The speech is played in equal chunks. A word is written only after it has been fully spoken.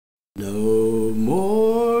No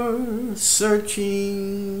more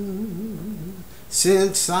searching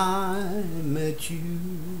since I met you.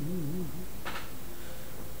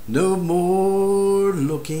 No more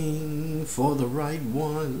looking for the right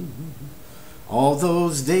one. All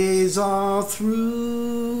those days are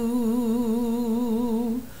through.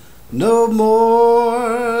 No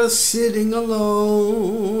more sitting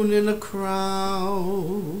alone in a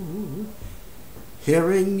crowd,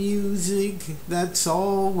 hearing music that's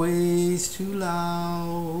always too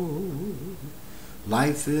loud.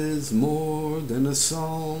 Life is more than a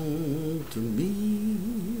song to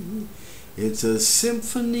me. It's a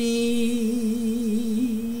symphony.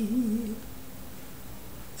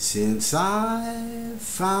 Since I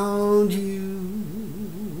found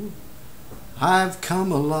you, I've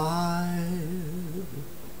come alive.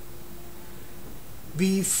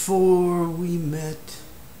 Before we met,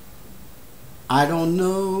 I don't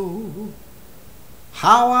know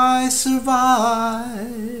how I survived.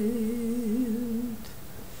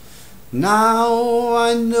 Now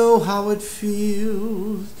I know how it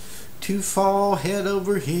feels to fall head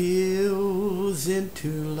over heels into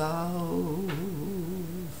love.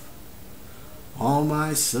 All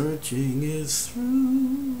my searching is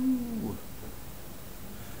through.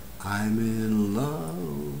 I'm in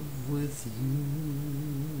love with you.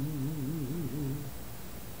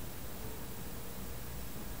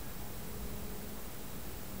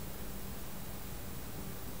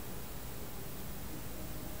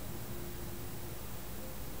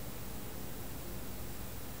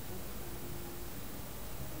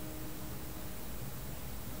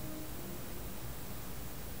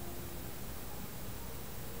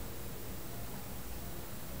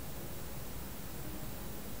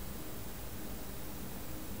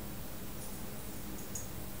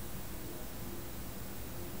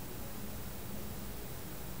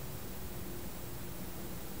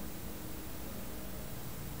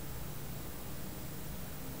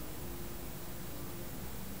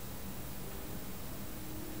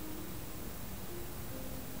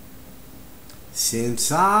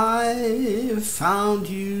 Since I found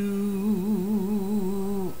you,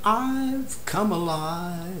 I've come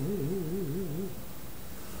alive.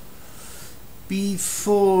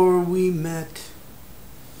 Before we met,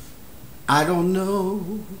 I don't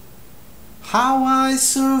know how I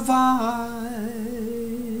survived.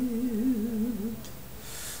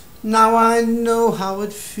 Now I know how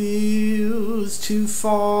it feels to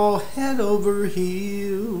fall head over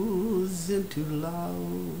heels into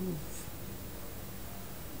love.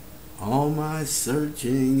 All my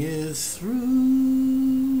searching is through.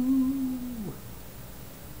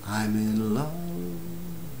 I'm in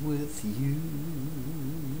love with you.